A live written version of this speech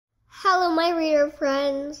Hello, my reader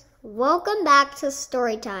friends. Welcome back to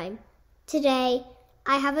Storytime. Today,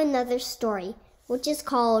 I have another story, which is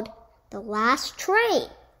called The Last Train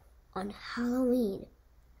on Halloween.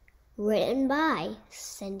 Written by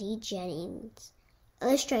Jennings.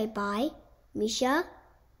 Illustrated by Misha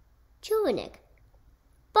Jelinek.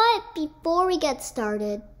 But before we get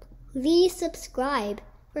started, please subscribe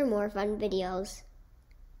for more fun videos.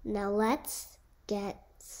 Now let's get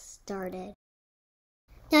started.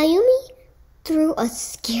 Naomi threw a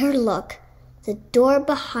scared look at the door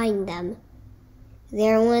behind them.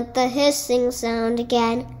 There went the hissing sound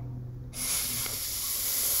again.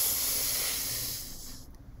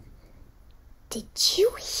 Did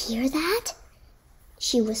you hear that?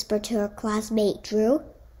 She whispered to her classmate Drew.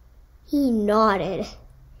 He nodded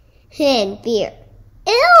in fear.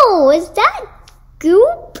 Ew, is that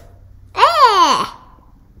goop?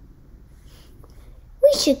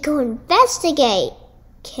 We should go investigate,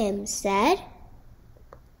 Kim said.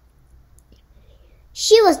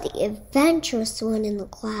 She was the adventurous one in the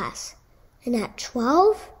class, and at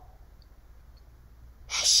 12,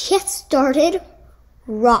 she had started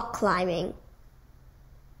rock climbing.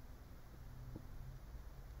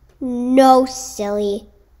 No, silly,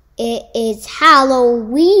 it is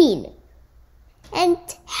Halloween, and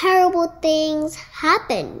terrible things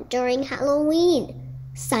happen during Halloween,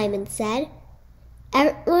 Simon said.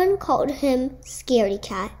 Everyone called him Scaredy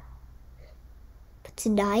Cat. But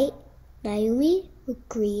tonight, Naomi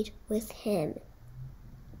agreed with him.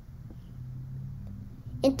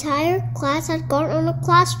 Entire class had gone on a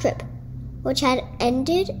class trip, which had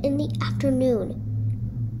ended in the afternoon.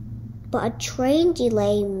 But a train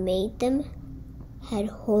delay made them head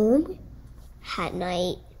home at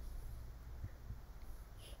night.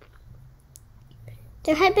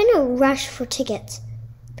 There had been a rush for tickets.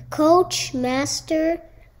 Coach Master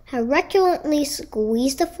had reluctantly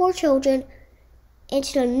squeezed the 4 children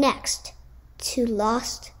into the next to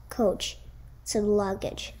lost coach some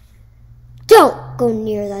luggage. Don't go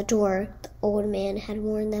near that door, the old man had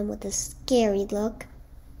warned them with a scary look.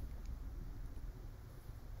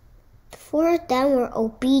 The 4 of them were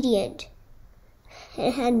obedient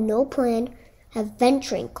and had no plan of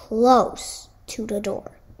venturing close to the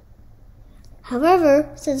door.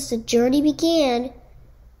 However, since the journey began,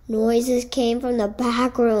 noises came from the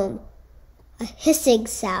back room. A hissing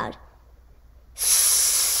sound.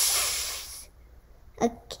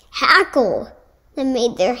 A cackle that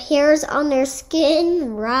made their hairs on their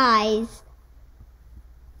skin rise.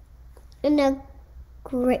 And a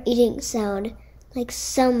grating sound like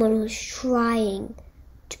someone was trying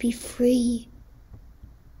to be free.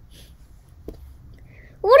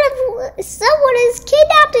 What if someone is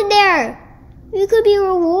kidnapped in there? We could be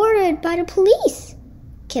rewarded by the police,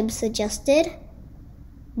 Kim suggested.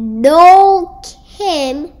 No,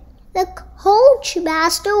 Kim, the coach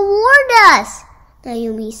master warned us,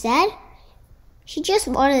 Naomi said. She just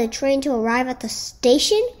wanted the train to arrive at the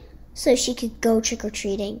station so she could go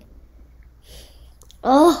trick-or-treating.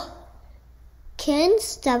 Oh, Ken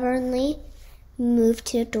stubbornly moved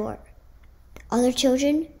to the door. The other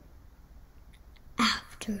children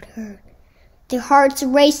after her. Their hearts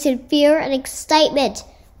raced in fear and excitement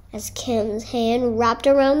as Kim's hand wrapped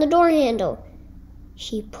around the door handle.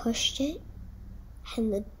 She pushed it,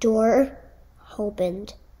 and the door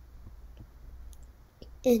opened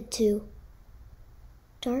into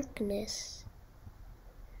darkness.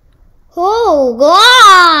 Oh,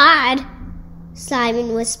 God!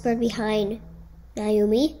 Simon whispered behind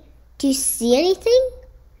Naomi. Do you see anything?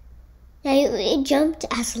 Naomi jumped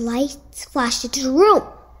as lights flashed into the room.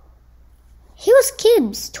 Here was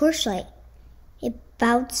Kim's torchlight. It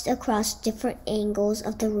bounced across different angles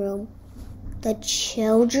of the room. The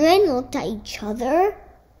children looked at each other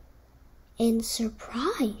in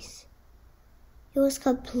surprise. It was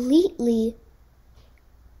completely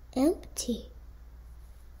empty.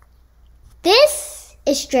 This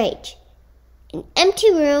is strange. An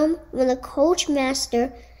empty room when the coach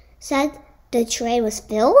master said the train was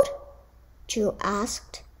filled? Drew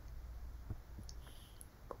asked.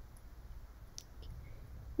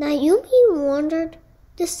 Naomi wondered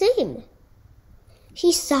the same.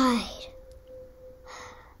 She sighed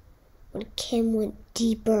when Kim went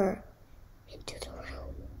deeper into the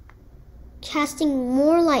room, casting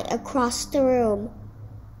more light across the room.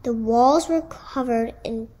 The walls were covered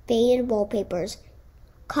in faded wallpapers,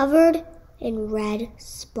 covered in red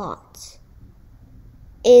spots.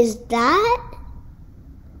 Is that?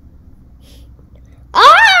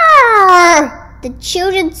 Ah! The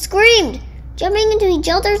children screamed, jumping into each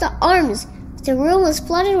other's arms. The room was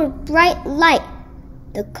flooded with bright light.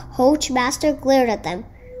 The coach master glared at them,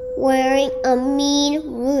 wearing a mean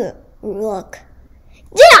Look,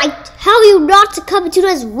 did I tell you not to come into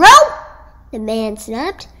this room? The man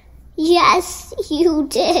snapped. Yes, you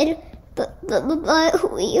did, but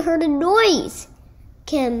we heard a noise,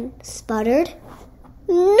 Kim sputtered.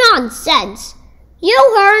 Nonsense! You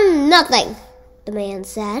heard nothing, the man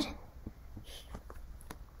said.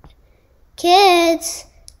 Kids,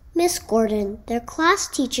 Miss Gordon, their class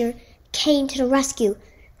teacher, came to the rescue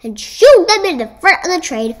and shooed them in the front of the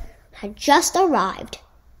train had just arrived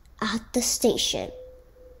at the station.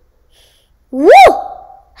 Woo!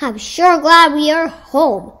 I'm sure glad we are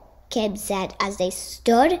home, Kim said as they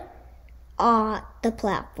stood on the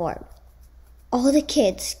platform, all the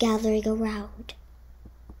kids gathering around.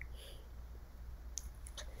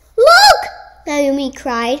 Look! Naomi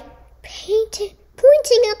cried, pointing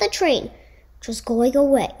at the train, which was going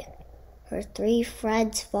away. Her three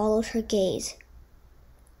friends followed her gaze.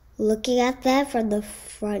 Looking at them from the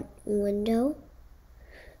front window,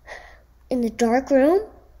 in the dark room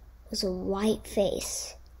was a white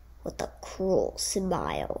face with a cruel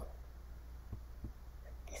smile.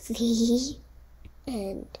 The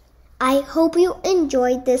end. I hope you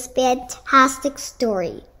enjoyed this fantastic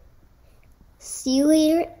story. See you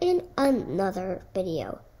later in another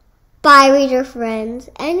video. Bye, reader friends,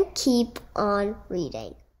 and keep on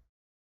reading.